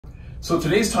So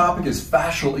today's topic is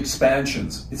fascial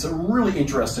expansions. It's a really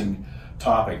interesting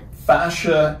topic.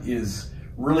 Fascia is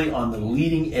really on the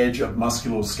leading edge of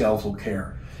musculoskeletal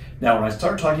care. Now, when I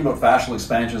start talking about fascial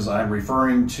expansions, I'm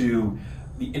referring to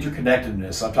the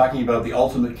interconnectedness. I'm talking about the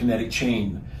ultimate kinetic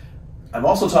chain. I'm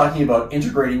also talking about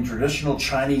integrating traditional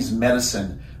Chinese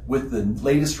medicine with the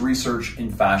latest research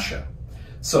in fascia.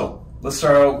 So let's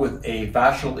start out with a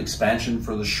fascial expansion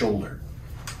for the shoulder.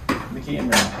 Mickey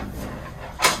and Mary.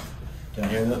 Down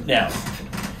here. Now,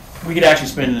 we could actually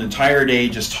spend an entire day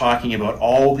just talking about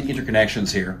all the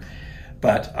interconnections here,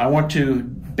 but I want to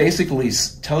basically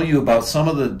tell you about some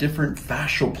of the different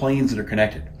fascial planes that are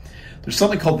connected. There's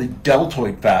something called the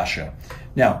deltoid fascia.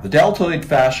 Now, the deltoid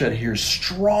fascia adheres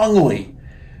strongly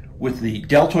with the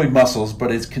deltoid muscles,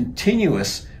 but it's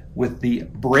continuous with the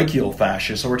brachial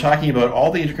fascia. So we're talking about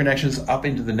all the interconnections up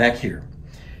into the neck here.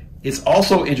 It's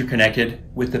also interconnected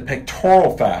with the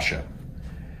pectoral fascia.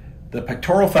 The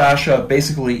pectoral fascia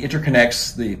basically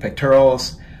interconnects the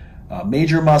pectoralis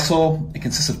major muscle. It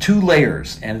consists of two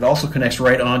layers, and it also connects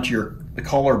right onto the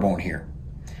collarbone here.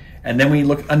 And then we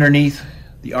look underneath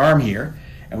the arm here,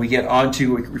 and we get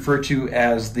onto what we refer to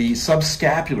as the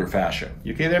subscapular fascia.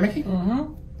 You okay there, Mickey?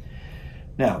 Mm-hmm.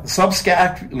 Now, the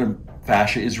subscapular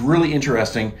fascia is really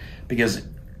interesting because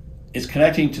it's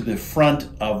connecting to the front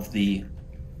of the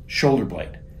shoulder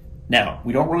blade. Now,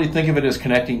 we don't really think of it as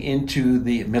connecting into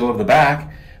the middle of the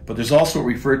back, but there's also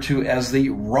referred to as the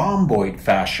rhomboid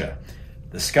fascia.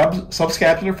 The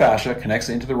subscapular fascia connects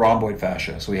into the rhomboid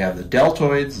fascia. So we have the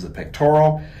deltoids, the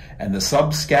pectoral, and the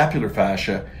subscapular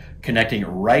fascia connecting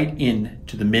right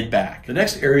into the mid-back. The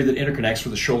next area that interconnects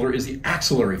with the shoulder is the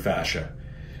axillary fascia.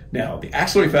 Now, the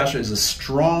axillary fascia is a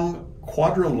strong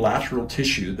quadrilateral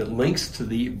tissue that links to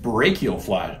the brachial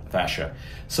fascia.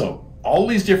 So all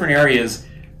these different areas,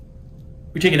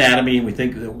 we take anatomy and we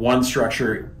think that one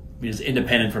structure is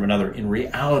independent from another. In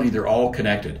reality, they're all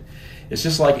connected. It's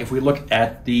just like if we look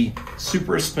at the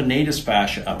supraspinatus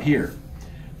fascia up here.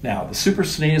 Now, the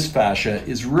supraspinatus fascia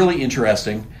is really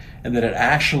interesting in that it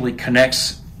actually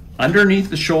connects underneath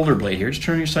the shoulder blade here. Just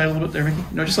turn your side a little bit there, Mickey.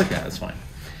 No, just like that, that's fine.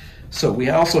 So we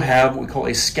also have what we call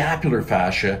a scapular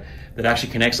fascia that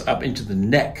actually connects up into the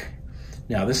neck.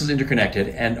 Now, this is interconnected,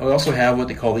 and we also have what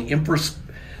they call the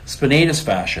Infraspinatus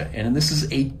Fascia, and this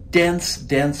is a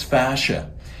dense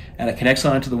fascia, and it connects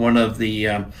onto one of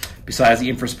the, besides the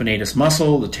infraspinatus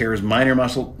muscle, the teres minor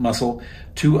muscle,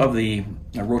 two of the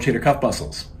rotator cuff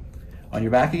muscles. On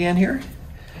your back again here.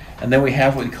 And then we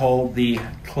have what we call the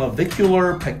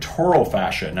clavicular pectoral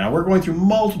fascia. Now, we're going through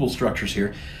multiple structures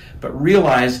here, but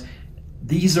realize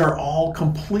these are all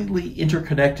completely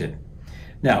interconnected.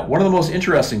 Now, one of the most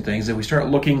interesting things that we start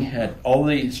looking at all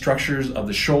the structures of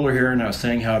the shoulder here, and I was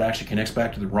saying how it actually connects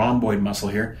back to the rhomboid muscle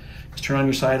here. Just turn on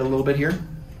your side a little bit here.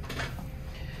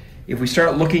 If we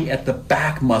start looking at the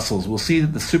back muscles, we'll see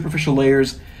that the superficial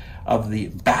layers of the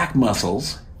back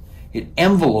muscles, it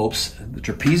envelopes the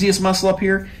trapezius muscle up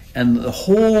here and the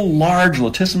whole large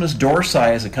latissimus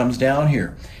dorsi as it comes down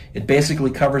here. It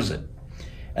basically covers it.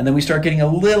 And then we start getting a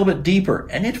little bit deeper,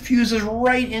 and it fuses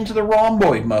right into the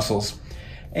rhomboid muscles.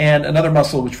 And another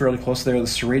muscle which is fairly close there, the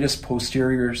serratus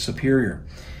posterior superior.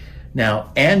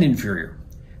 Now, and inferior.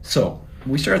 So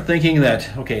we start thinking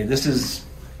that, okay, this is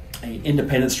an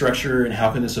independent structure, and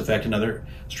how can this affect another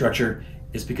structure?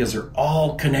 It's because they're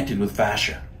all connected with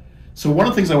fascia. So one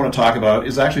of the things I want to talk about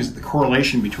is actually the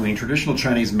correlation between traditional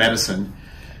Chinese medicine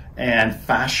and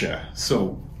fascia.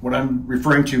 So what I'm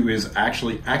referring to is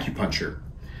actually acupuncture.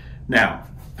 Now,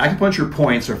 acupuncture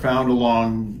points are found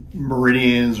along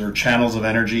meridians or channels of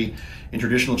energy in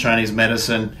traditional Chinese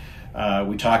medicine.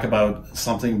 We talk about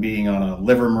something being on a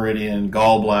liver meridian,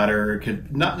 gallbladder. It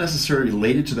could not necessarily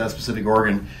related to that specific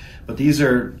organ, but these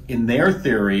are, in their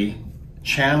theory,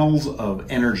 channels of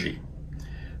energy.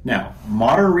 Now,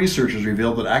 modern research has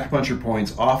revealed that acupuncture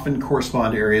points often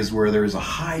correspond to areas where there is a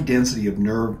high density of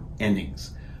nerve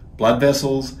endings, blood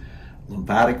vessels,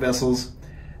 lymphatic vessels,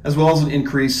 as well as an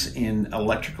increase in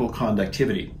electrical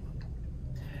conductivity.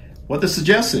 What this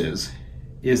suggests is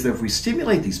that if we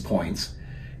stimulate these points,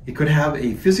 it could have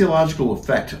a physiological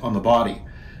effect on the body,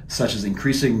 such as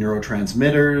increasing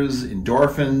neurotransmitters,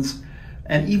 endorphins,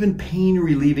 and even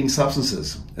pain-relieving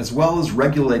substances, as well as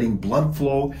regulating blood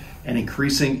flow and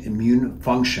increasing immune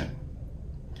function.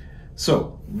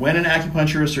 So, when an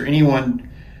acupuncturist or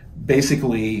anyone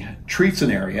basically treats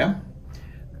an area,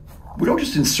 we don't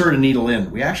just insert a needle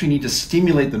in. We actually need to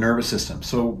stimulate the nervous system.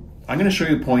 So I'm going to show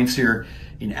you points here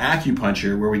in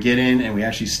acupuncture where we get in and we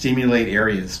actually stimulate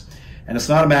areas. And it's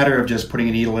not a matter of just putting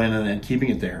a needle in and then keeping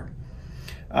it there.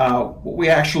 what we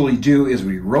actually do is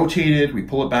we rotate it, we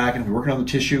pull it back, and if we're working on the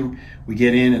tissue, we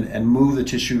get in and move the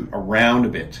tissue around a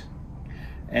bit.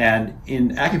 And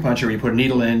in acupuncture, when you put a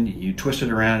needle in, you twist it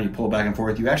around, you pull it back and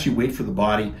forth, you actually wait for the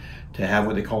body to have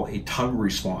what they call a tug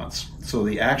response. So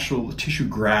the tissue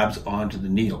grabs onto the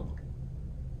needle.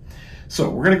 So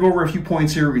we're going to go over a few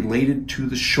points here related to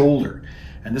the shoulder.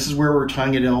 And this is where we're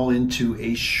tying it all into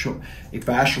a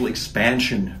fascial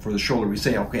expansion for the shoulder. We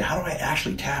say, okay, how do I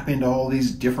actually tap into all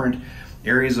these different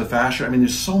areas of fascia? I mean,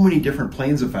 there's so many different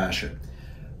planes of fascia.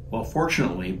 Well,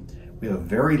 fortunately, we have a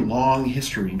very long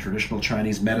history in traditional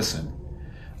Chinese medicine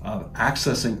of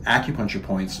accessing acupuncture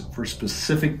points for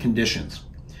specific conditions.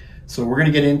 So we're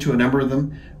going to get into a number of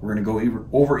them. We're going to go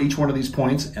over each one of these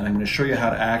points, and I'm going to show you how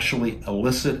to actually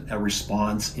elicit a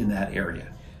response in that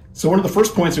area. So one of the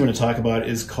first points I'm going to talk about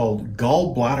is called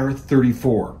gallbladder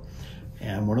 34.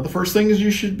 And one of the first things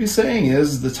you should be saying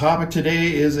is the topic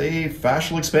today is a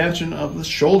fascial expansion of the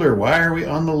shoulder. Why are we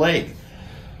on the leg?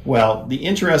 Well, the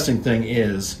interesting thing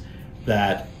is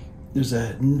that there's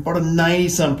about a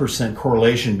 90-some%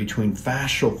 correlation between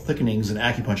fascial thickenings and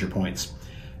acupuncture points.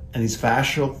 And these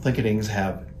fascial thickenings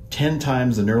have 10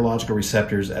 times the neurological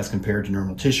receptors as compared to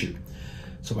normal tissue.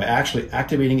 So by actually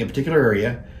activating a particular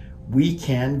area, we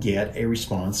can get a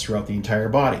response throughout the entire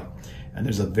body. And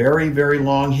there's a very, very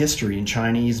long history in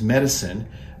Chinese medicine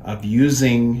of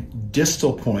using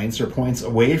distal points or points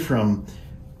away from,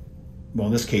 well,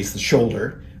 in this case, the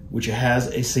shoulder, which has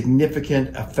a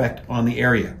significant effect on the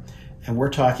area. And we're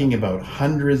talking about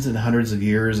hundreds and hundreds of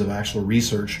years of actual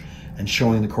research and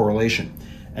showing the correlation.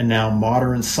 And now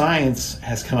modern science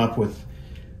has come up with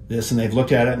this, and they've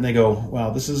looked at it and they go, wow,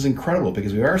 this is incredible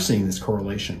because we are seeing this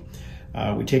correlation.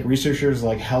 We take researchers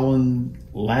like Helen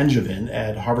Langevin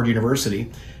at Harvard University,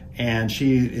 and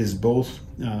she is both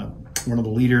one of the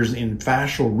leaders in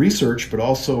fascial research, but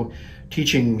also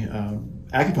teaching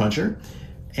acupuncture.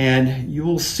 And you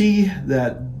will see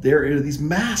that there are these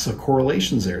massive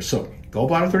correlations there. So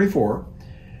gallbladder 34,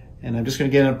 and I'm just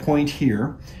going to get a point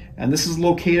here. And this is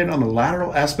located on the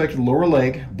lateral aspect of the lower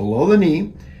leg, below the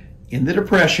knee, in the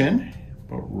depression,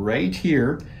 right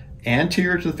here,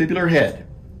 anterior to the fibular head.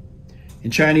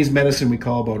 In Chinese medicine, we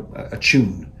call about a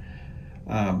chun,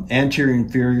 anterior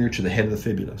inferior to the head of the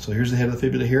fibula. So here's the head of the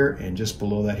fibula here, and just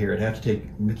below that here. I'd have to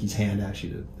take Mickey's hand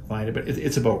actually to find it, but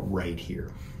it's about right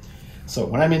here. So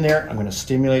when I'm in there, I'm going to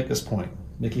stimulate this point.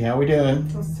 Mickey, how are we doing?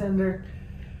 It's tender.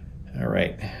 All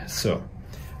right. So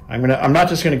I'm not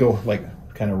just going to go like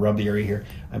kind of rub the area here.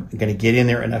 I'm going to get in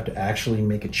there enough to actually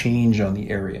make a change on the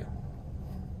area.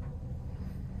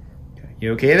 Okay.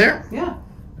 You okay there? Yeah.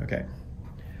 Okay.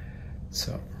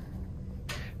 So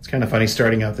it's kind of funny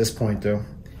starting out this point though.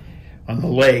 On the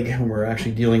leg, we're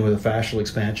actually dealing with a fascial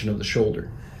expansion of the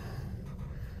shoulder.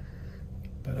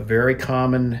 But a very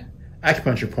common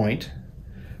acupuncture point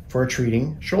for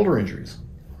treating shoulder injuries.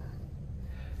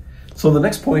 So the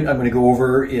next point I'm going to go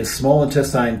over is small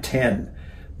intestine 10.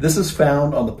 This is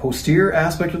found on the posterior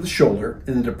aspect of the shoulder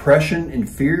in the depression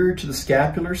inferior to the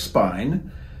scapular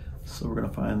spine. So we're going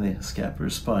to find the scapular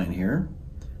spine here.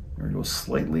 We're going to go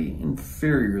slightly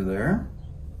inferior there.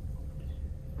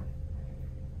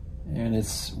 And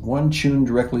it's one chun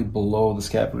directly below the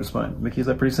scapular spine. Mickey, is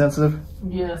that pretty sensitive?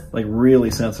 Yes. Like really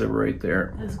sensitive right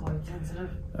there. It's quite sensitive.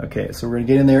 Okay, so we're going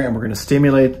to get in there and we're going to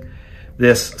stimulate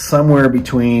this somewhere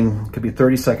between, could be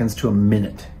 30 seconds to a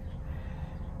minute.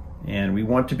 And we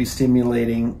want to be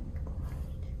stimulating,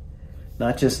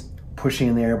 not just pushing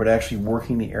in there, but actually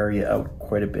working the area out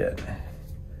quite a bit.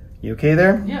 You okay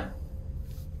there? Yeah.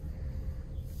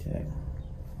 Okay.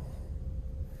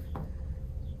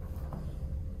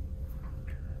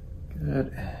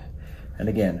 Good. And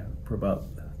again, for about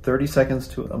 30 seconds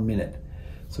to a minute.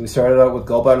 So we started out with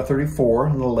gallbladder 34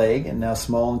 on the leg, and now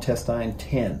small intestine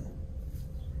 10.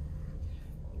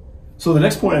 So the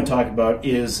next point I'm talking about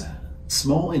is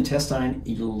small intestine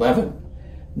 11.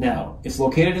 Now, it's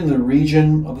located in the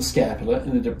region of the scapula,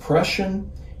 in the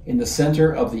depression in the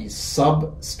center of the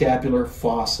subscapular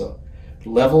fossa,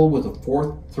 level with the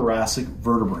fourth thoracic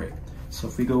vertebrae. So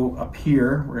if we go up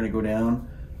here, we're going to go down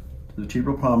to the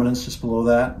vertebral prominence, just below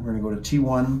that. We're going to go to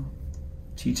T1,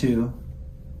 T2,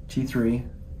 T3,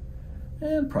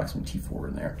 and approximately T4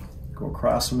 in there. Go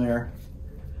across from there,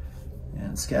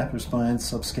 and scapular spine,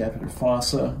 subscapular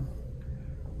fossa,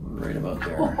 right about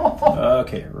there.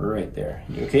 Okay, right there.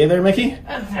 You okay there, Mickey?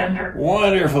 That's tender.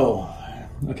 Wonderful.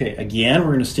 Okay, again, we're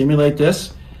going to stimulate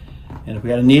this. And if we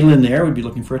had a needle in there, we'd be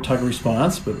looking for a tug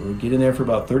response, but we'll get in there for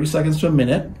about 30 seconds to a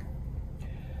minute.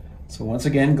 So once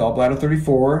again, gallbladder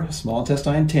 34, small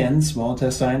intestine 10, small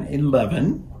intestine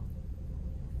 11.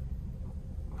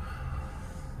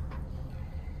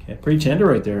 Yeah, pretty tender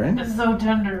right there, right? It's so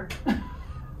tender.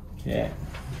 Okay.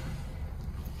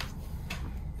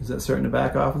 Is that starting to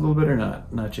back off a little bit or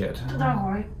not? Not yet. Not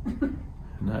quite.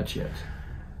 Not yet.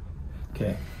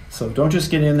 Okay, so don't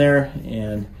just get in there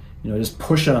and just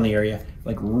push on the area.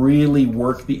 Like really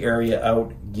work the area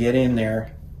out. Get in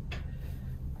there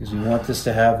because we want this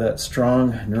to have that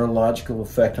strong neurological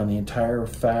effect on the entire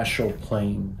fascial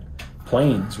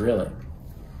planes, really.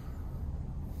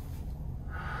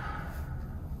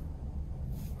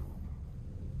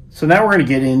 So now we're going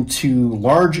to get into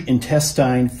large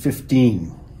intestine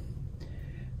 15.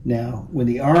 Now, when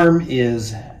the arm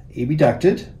is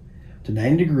abducted to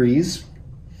 90 degrees,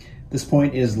 this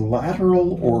point is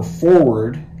lateral or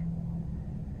forward.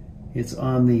 It's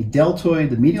on the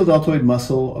deltoid, the medial deltoid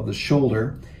muscle of the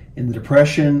shoulder in the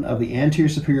depression of the anterior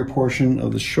superior portion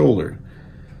of the shoulder.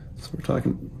 So we're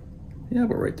talking, yeah,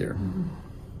 about right there.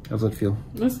 How's that feel?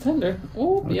 It's tender.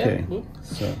 Oh, okay. Yeah.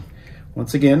 So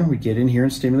once again, we get in here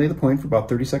and stimulate the point for about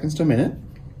 30 seconds to a minute.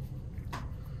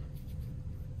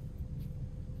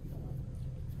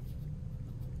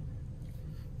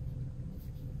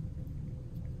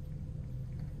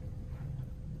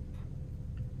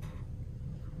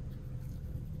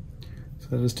 Is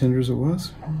that as tender as it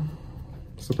was?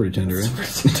 Still pretty tender,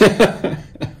 right?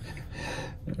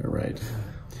 All right.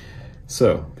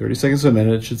 So 30 seconds to a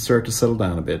minute, it should start to settle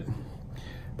down a bit.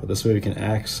 But this way we can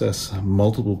access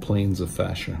multiple planes of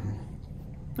fascia.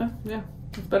 Yeah,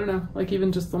 it's better now. Like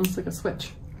even just almost like a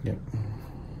switch. Yep.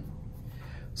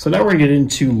 So now we're going to get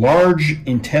into large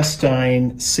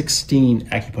intestine 16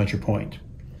 acupuncture point.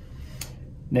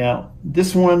 Now,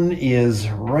 this one is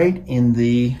right in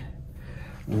the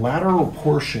lateral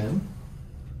portion,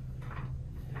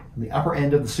 the upper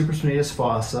end of the supraspinatus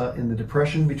fossa in the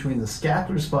depression between the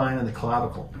scapular spine and the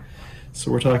clavicle. So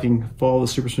we're talking follow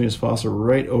the supraspinatus fossa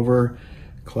right over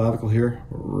clavicle here,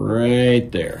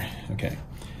 right there. Okay,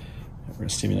 we're going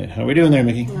to stimulate. How are we doing there,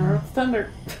 Mickey? It's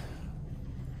tender.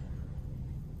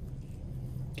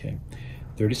 Okay,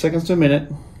 30 seconds to a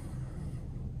minute.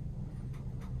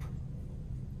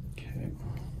 Okay.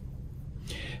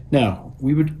 Now,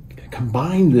 we would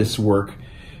combine this work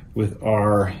with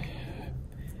our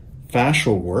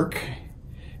fascial work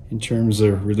in terms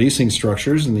of releasing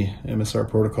structures in the MSR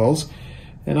protocols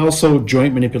and also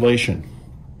joint manipulation.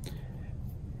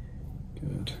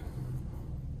 Good.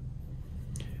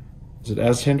 Is it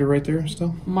as tender right there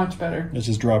still? Much better. Let's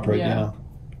just drop right Yeah. down.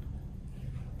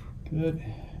 Good.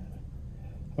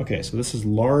 Okay, so this is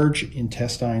large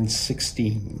intestine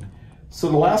 16. So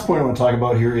the last point I want to talk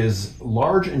about here is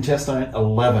large intestine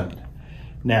 11.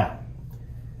 Now,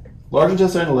 large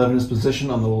intestine 11 is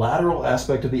positioned on the lateral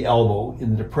aspect of the elbow in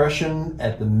the depression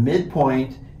at the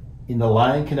midpoint in the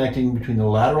line connecting between the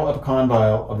lateral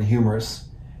epicondyle of the humerus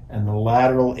and the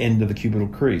lateral end of the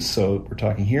cubital crease. So we're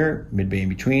talking here, midway in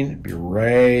between, be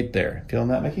right there. Feeling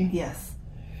that, Mickey? Yes.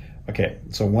 Okay,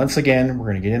 so once again, we're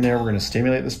going to get in there, we're going to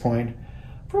stimulate this point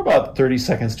for about 30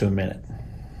 seconds to a minute.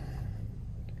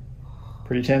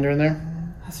 Pretty tender in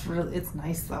there? That's really, it's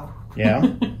nice though. Yeah?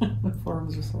 The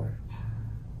forearms are sore.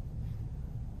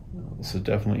 This is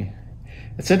definitely,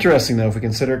 it's interesting though, if we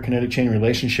consider kinetic chain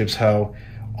relationships, how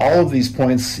all of these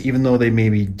points, even though they may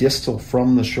be distal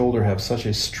from the shoulder, have such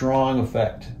a strong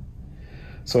effect.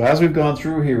 So as we've gone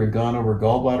through here, we've gone over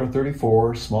gallbladder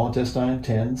 34, small intestine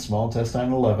 10, small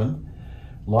intestine 11,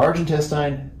 large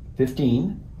intestine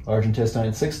 15, large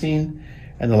intestine 16,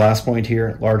 and the last point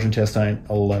here, large intestine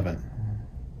 11.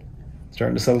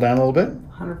 Starting to settle down a little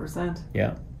bit? 100%.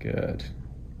 Yeah, good.